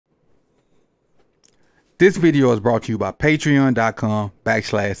This video is brought to you by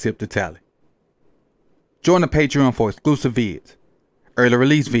patreon.com/sip2tally. Join the Patreon for exclusive vids, early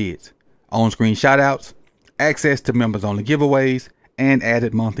release vids, on-screen shoutouts, access to members-only giveaways, and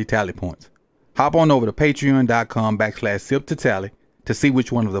added monthly tally points. Hop on over to patreon.com/sip2tally to see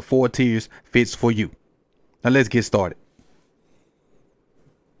which one of the 4 tiers fits for you. Now let's get started.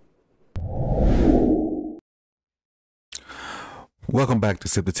 Welcome back to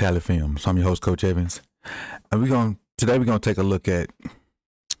Sip to Tally Films. I'm your host, Coach Evans. And today we're gonna take a look at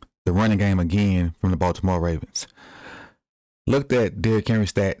the running game again from the Baltimore Ravens. Looked at Derrick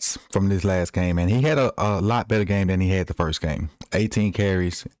Henry's stats from this last game, and he had a lot better game than he had the first game. 18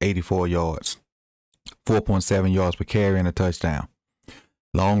 carries, 84 yards, 4.7 yards per carry and a touchdown.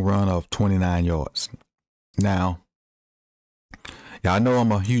 Long run of 29 yards. Now, y'all know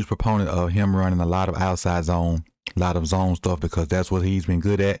I'm a huge proponent of him running a lot of outside zone, a lot of zone stuff, because that's what he's been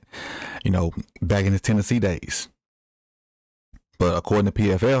good at, back in his Tennessee days. But according to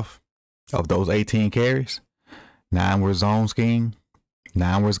PFF, of those 18 carries, 9 were zone scheme,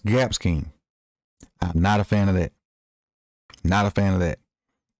 9 was gap scheme. I'm not a fan of that. Not a fan of that.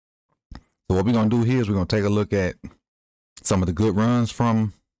 So what we're going to do here is we're going to take a look at some of the good runs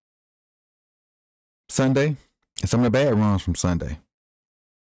from Sunday and some of the bad runs from Sunday.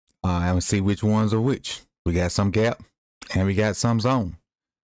 And see which ones are which. We got some gap and we got some zone.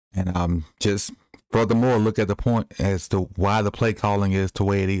 And just furthermore, look at the point as to why the play calling is the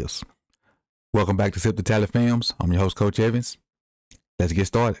way it is. Welcome back to Sip to Tally Films. I'm your host, Coach Evans. Let's get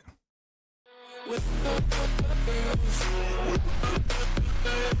started.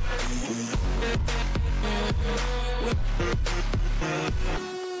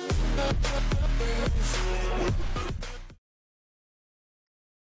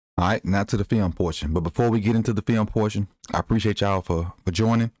 All right, now to the film portion. But before we get into the film portion, I appreciate y'all for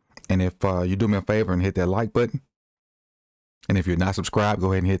joining. And if you do me a favor and hit that like button, and if you're not subscribed,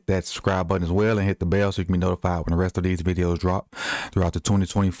 go ahead and hit that subscribe button as well, and hit the bell so you can be notified when the rest of these videos drop throughout the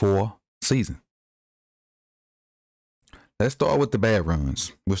 2024 season. Let's start with the bad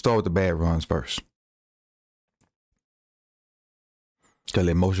runs. We'll start with the bad runs first. Got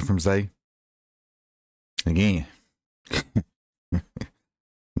that motion from Zay. Again.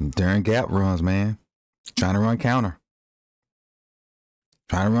 During gap runs, man. Trying to run counter.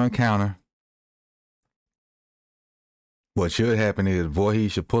 What should happen is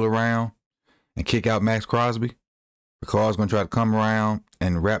Voorhees should pull around and kick out Max Crosby. The car's going to try to come around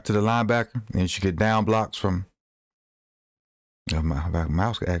and wrap to the linebacker, and you should get down blocks from my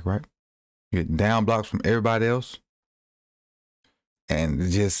mouse can act right. You get down blocks from everybody else.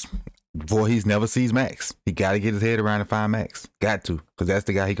 And just Voorhees never sees Max. He got to get his head around and find Max. Got to, because that's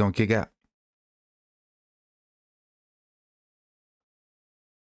the guy he going to kick out.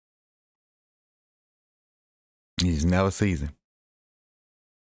 He just never sees him.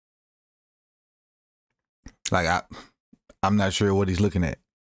 Like, I'm not sure what he's looking at.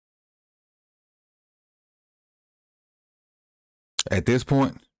 At this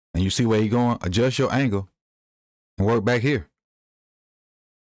point, and you see where he's going, adjust your angle and work back here.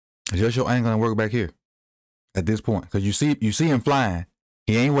 Adjust your angle and work back here. At this point, because you see him flying.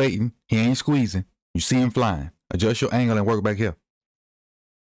 He ain't waiting. He ain't squeezing. You see him flying. Adjust your angle and work back here.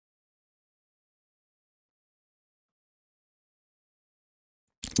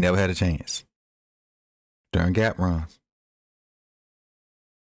 Never had a chance. During gap runs.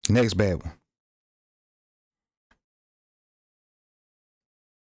 Next bad one.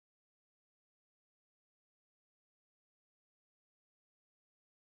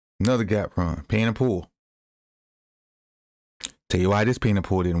 Another gap run. Pin and pull. Tell you why this pin and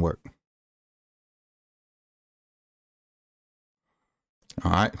pull didn't work.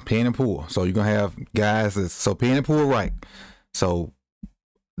 All right, pin and pull. So you're going to have guys so pin and pull right. So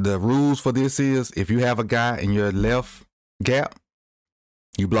the rules for this is if you have a guy in your left gap,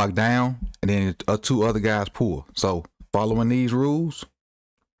 you block down, and then 2 other guys pull. So following these rules,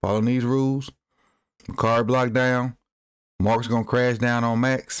 card block down, Mark's going to crash down on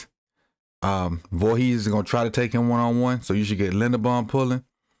Max. Voorhees is going to try to take him one-on-one, so you should get Linderbaum pulling,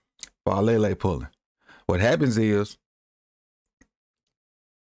 Falele pulling. What happens is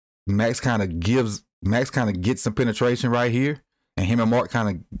Max kind of gets some penetration right here, and him and Mark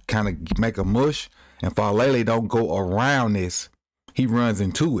kind of make a mush, and Falele don't go around this. He runs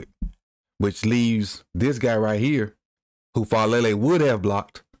into it, which leaves this guy right here, who Falele would have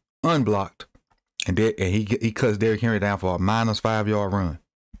blocked, unblocked, and he cuts Derrick Henry down for a -5 yard run,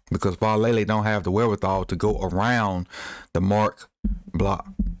 because Falele don't have the wherewithal to go around the Mark block.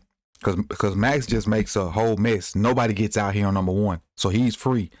 Because Max just makes a whole mess. Nobody gets out here on number 1, so he's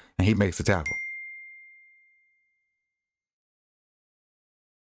free and he makes the tackle.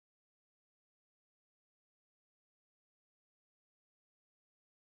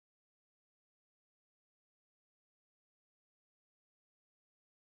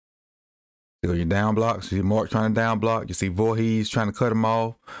 So your down blocks. You see Mark trying to down block. You see Voorhees trying to cut him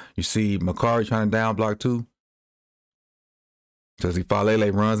off. You see McCarry trying to down block too. So see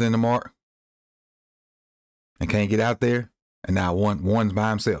Falele runs into Mark and can't get out there. And now one's by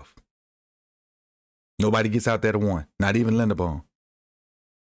himself. Nobody gets out there to one. Not even Linderbaum.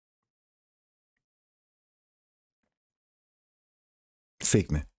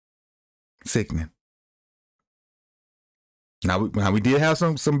 Sickening. Now we did have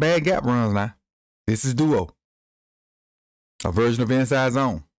some bad gap runs now. This is duo. A version of inside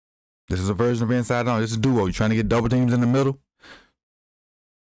zone. This is a version of inside zone. This is duo. You're trying to get double teams in the middle.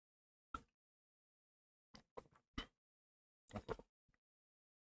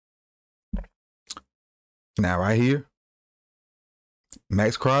 Now right here,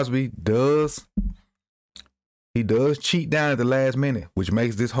 Max Crosby does cheat down at the last minute, which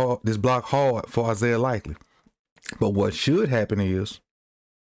makes this block hard for Isaiah Likely. But what should happen is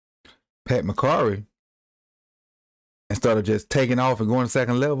Pat McCarry, instead of just taking off and going to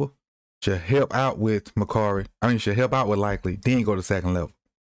second level, should help out with should help out with Likely, then go to second level.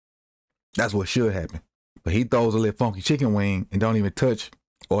 That's what should happen. But he throws a little funky chicken wing and don't even touch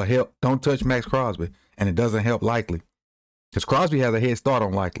don't touch Max Crosby, and it doesn't help Likely. Because Crosby has a head start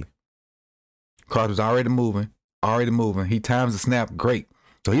on Likely. Crosby's already moving. He times the snap great.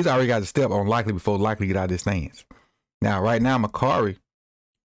 So he's already got a step on Likely before Likely get out of his stance. Now, right now, McCarry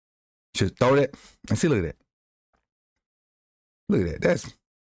should throw that. And see, look at that. Look at that.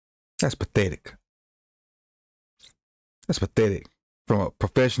 That's pathetic. That's pathetic. From a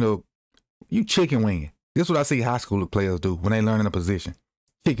professional, you chicken winging. This is what I see high school players do when they learn in a position.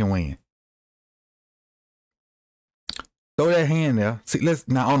 Chicken winging. Throw that hand there. See,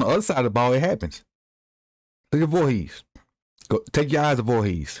 now on the other side of the ball, it happens. Look at Voorhees. Go take your eyes to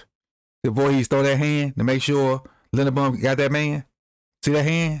Voorhees. If Voorhees throw that hand to make sure Linderbaum got that man. See that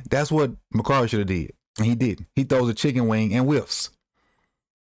hand? That's what McCarry should have did. And he didn't. He throws a chicken wing and whiffs.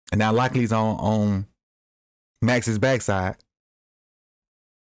 And now Likely's on Max's backside.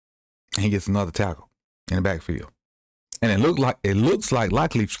 And he gets another tackle in the backfield. And it looks like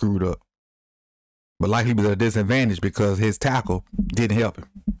Likely screwed up. But Likely was at a disadvantage because his tackle didn't help him.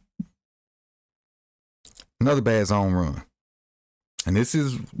 Another bad zone run. And this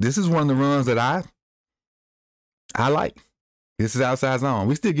is one of the runs that I like. This is outside zone.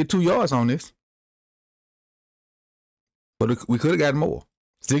 We still get 2 yards on this. But we could have gotten more.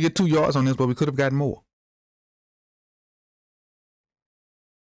 Still get 2 yards on this, but we could have gotten more.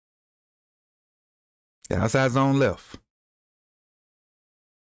 The outside zone left.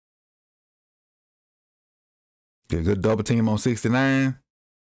 Get a good double team on 69.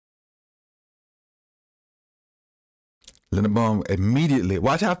 Linderbaum immediately,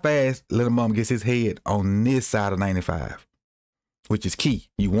 watch how fast Linderbaum gets his head on this side of 95, which is key.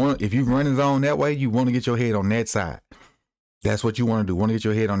 If you run his zone that way, you want to get your head on that side. That's what you want to do. Want to get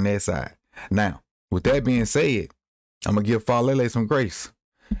your head on that side. Now, with that being said, I'm gonna give Falele some grace.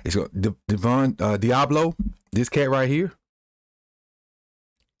 It's Devon Diablo, this cat right here,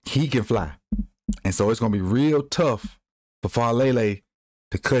 he can fly. And so it's going to be real tough for Falele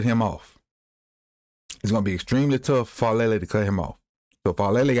to cut him off. It's going to be extremely tough for Falele to cut him off. So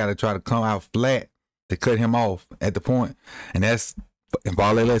Falele got to try to come out flat to cut him off at the point. And that's, in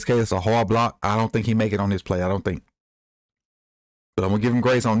Falele's case, it's a hard block. I don't think he make it on this play. I don't think. But I'm going to give him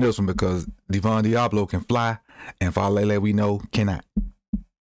grace on this one because Devon Diablo can fly and Falele, we know, cannot.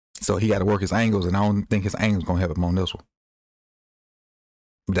 So he got to work his angles, and I don't think his angles going to help him on this one.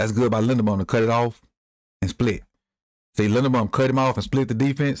 But that's good by Linderbaum to cut it off and split. See, Linderbaum cut him off and split the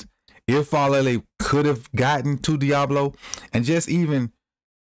defense. If Falele could have gotten to Diablo and just even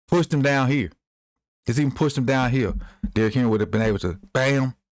pushed him down here, Derrick Henry would have been able to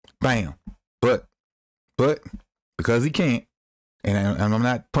bam, bam. But because he can't, and I'm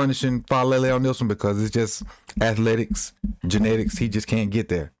not punishing Falele on this one because it's just athletics, genetics, he just can't get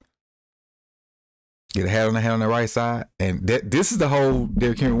there. Get a hat on the right side. And this is the hole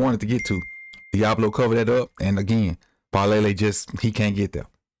Derrick Henry wanted to get to. Diablo covered that up. And again, Falele he can't get there.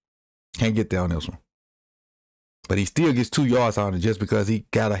 Can't get there on this one. But he still gets 2 yards out of it just because he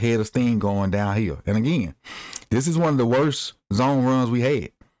got a head of steam going down here. And again, this is one of the worst zone runs we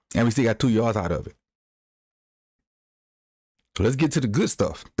had. And we still got 2 yards out of it. So let's get to the good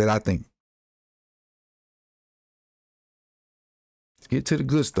stuff that I think. Let's get to the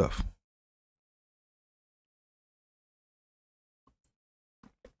good stuff.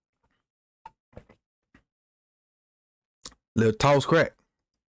 Little toss crack.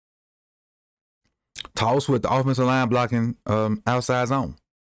 Toss with the offensive line blocking outside zone.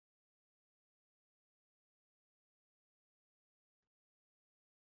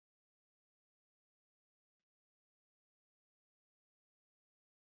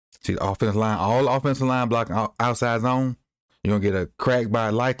 See the offensive line, all the offensive line blocking outside zone. You're going to get a crack by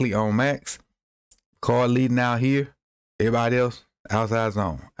Likely on Max. Card leading out here. Everybody else, outside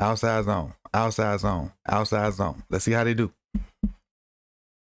zone, outside zone, outside zone, outside zone. Let's see how they do.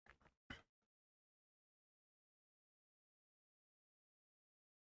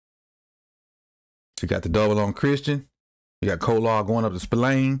 You got the double on Christian. You got Kolar going up to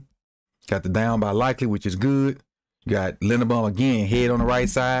Spillane. Got the down by Likely, which is good. You got Linderbaum again, head on the right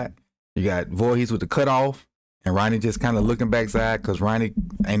side. You got Voorhees with the cutoff. And Ronnie just kind of looking backside because Ronnie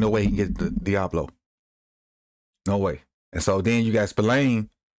ain't no way he can get the Diablo. No way. And so then you got Spillane,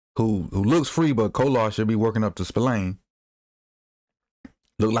 who looks free, but Kolar should be working up to Spillane.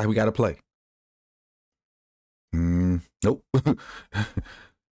 Look like we got to play. Nope.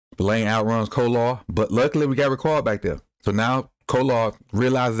 Spillane outruns Kolar, but luckily we got Ricard back there. So now Kolar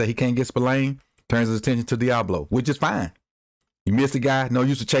realizes that he can't get Spillane, turns his attention to Diablo, which is fine. You missed the guy, no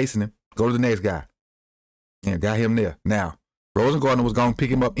use of chasing him. Go to the next guy. Yeah, got him there. Now, Rosengarten was going to pick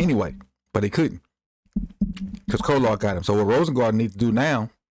him up anyway, but he couldn't because Kolar got him. So what Rosengarten needs to do now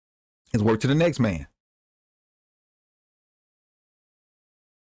is work to the next man.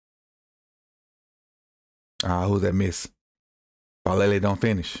 Who's that miss? Falele don't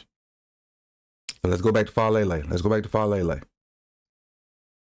finish. So let's go back to Falele. Let's go back to Falele.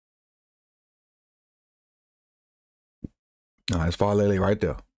 No, it's Falele right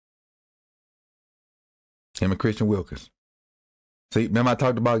there. Him and Christian Wilkins. See, remember I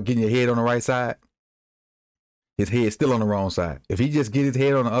talked about getting your head on the right side? His head's still on the wrong side. If he just get his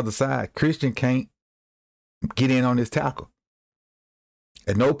head on the other side, Christian can't get in on this tackle.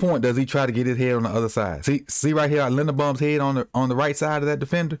 At no point does he try to get his head on the other side. See right here, Linderbaum's head on the right side of that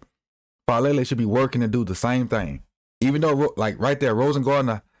defender. Falele should be working to do the same thing. Even though, like right there,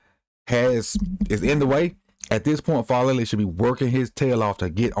 Rosengarten is in the way. At this point, Falele should be working his tail off to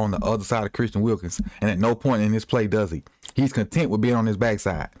get on the other side of Christian Wilkins. And at no point in this play does he. He's content with being on his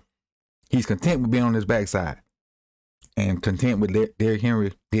backside. He's content with being on his backside. And content with Derrick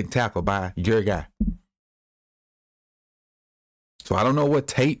Henry getting tackled by your guy. So I don't know what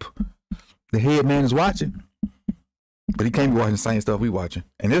tape the head man is watching. But he can't be watching the same stuff we watching.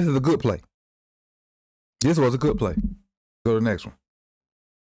 And this is a good play. This was a good play. Go to the next one.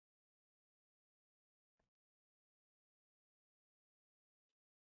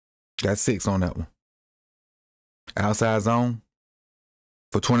 Got 6 on that one. Outside zone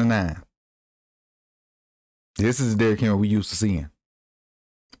for 29. This is the Derrick Henry we used to seeing.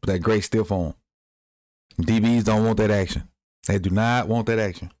 But that great stiff arm. DBs don't want that action. They do not want that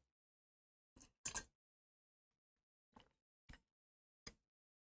action.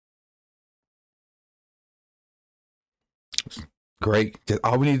 Great. Just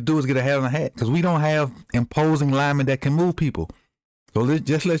all we need to do is get a hat on the hat because we don't have imposing linemen that can move people. So let's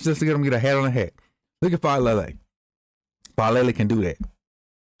just get him get a hat on the hat. Look at Falele. Falele can do that.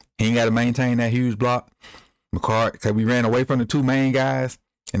 He ain't got to maintain that huge block. McCart, because we ran away from the two main guys.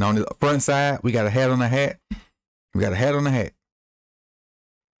 And on the front side, we got a hat on the hat. We got a hat on the hat.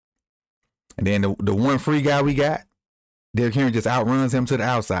 And then the one free guy we got, Derrick Henry just outruns him to the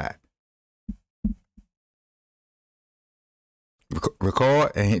outside.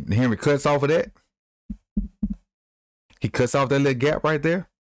 Record, and Henry cuts off of that. He cuts off that little gap right there.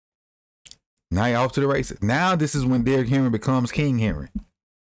 Now you're off to the races. Now this is when Derrick Henry becomes King Henry.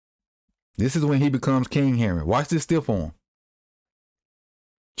 This is when he becomes King Henry. Watch this still for him.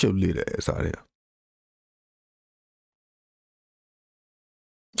 Get your little ass out of here.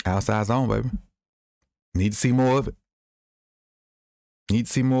 Outside zone, baby. Need to see more of it. Need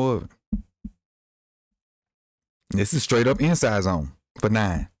to see more of it. This is straight up inside zone for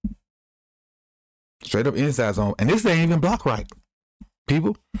 9. Straight up inside zone. And this ain't even blocked right.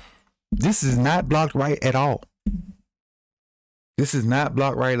 People, this is not blocked right at all. This is not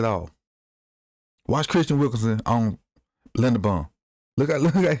blocked right at all. Watch Christian Wilkinson on Linderbaum. Look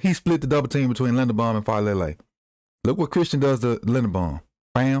at he split the double team between Linderbaum and Falele. Look what Christian does to Linderbaum.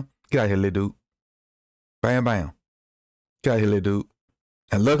 Bam. Get out of here, little dude. Bam, bam. Get out of here, little dude.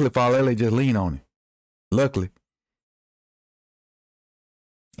 And luckily, Falele just lean on him. Luckily.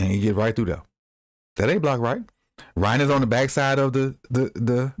 And he get right through there. That ain't blocked right. Ryan is on the backside of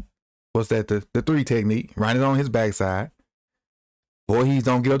the what's that? The 3 technique. Ryan is on his backside. Boy, he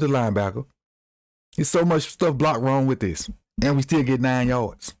don't get up to the linebacker. There's so much stuff blocked wrong with this. And we still get 9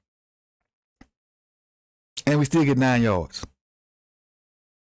 yards. And we still get 9 yards.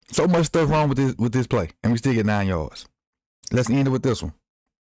 So much stuff wrong with this play. And we still get 9 yards. Let's end it with this one.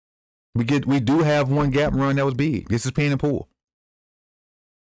 We do have one gap run that was big. This is pin and pull.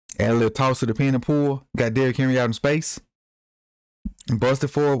 Add a little toss to the pin and pull. Got Derrick Henry out in space.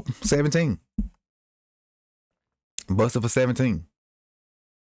 Busted for 17. Busted for 17.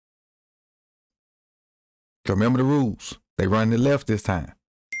 Remember the rules. They run to the left this time.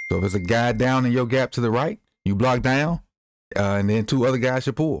 So if it's a guy down in your gap to the right, you block down, and then 2 other guys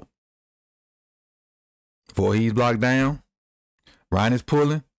should pull. Before he's blocked down, Ryan is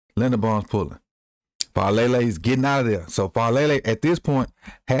pulling, Linderbaum's pulling. Falele's getting out of there. So Falele at this point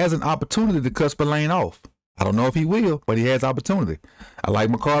has an opportunity to cut Spillane off. I don't know if he will, but he has opportunity. I like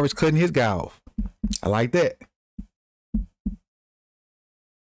McCarvage cutting his guy off. I like that.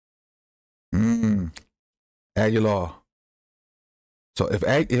 Aguilar. So if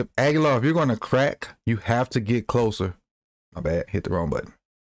Aguilar, if you're going to crack, you have to get closer. My bad, hit the wrong button.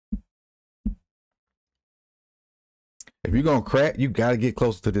 If you're going to crack, you got to get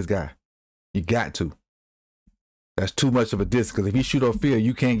closer to this guy. You got to. That's too much of a distance, because if he shoot off field,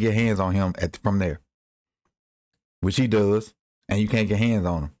 you can't get hands on him from there. Which he does, and you can't get hands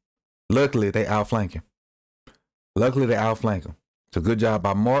on him. Luckily, they outflank him. So good job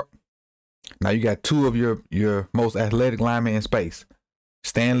by Mark. Now you got 2 of your most athletic linemen in space.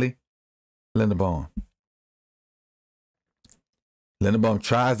 Stanley, Linderbaum. Linderbaum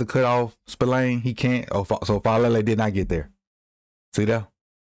tries to cut off Spillane. He can't. Oh, so Falele did not get there. See that?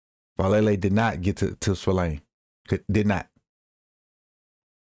 Falele did not get to Spillane. Did not.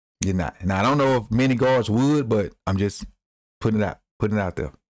 Now I don't know if many guards would, but I'm just putting it out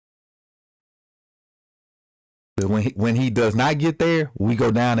there. But when he does not get there, we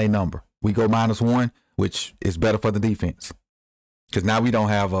go down a number. We go -1, which is better for the defense. Because now we don't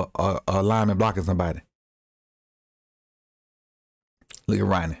have a lineman blocking somebody. Look at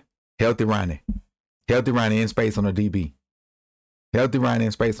Ronnie. Healthy Ronnie in space on the DB.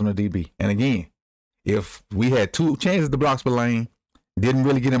 And again, if we had 2 chances to block Spillane, didn't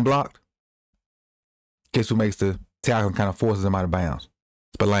really get him blocked, guess who makes the tackle and kind of forces him out of bounds?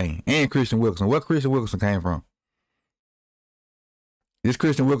 Spillane and Christian Wilkerson. Where Christian Wilkerson came from? This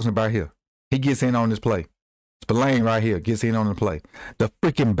Christian Wilkerson right here. He gets in on this play. Spillane right here gets in on the play. The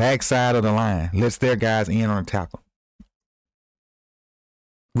freaking backside of the line lets their guys in on a tackle,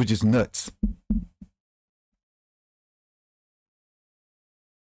 which is nuts.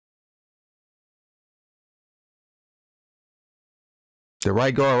 The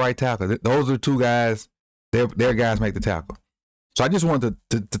right guard, right tackle. Those are 2 guys. Their guys make the tackle. So I just wanted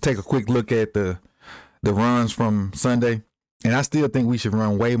to take a quick look at the runs from Sunday. And I still think we should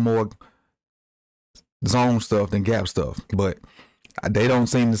run way more zone stuff than gap stuff. But they don't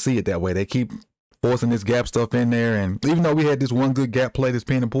seem to see it that way. They keep forcing this gap stuff in there. And even though we had this one good gap play, this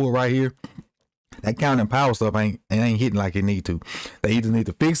pin and pull right here, that counting power stuff ain't hitting like it need to. They either need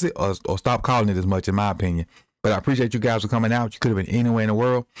to fix it or stop calling it as much, in my opinion. But I appreciate you guys for coming out. You could have been anywhere in the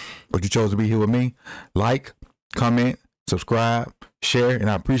world, but you chose to be here with me. Like, comment, subscribe, share, and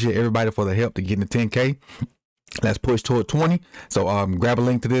I appreciate everybody for the help to getting to 10K. Let's push toward 20. So grab a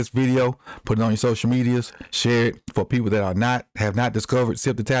link to this video, put it on your social medias, share it for people that have not discovered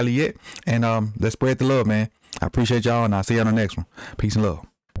Sip the Tally yet, and let's spread the love, man. I appreciate y'all, and I'll see you on the next one. Peace and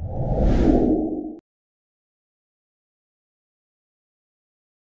love.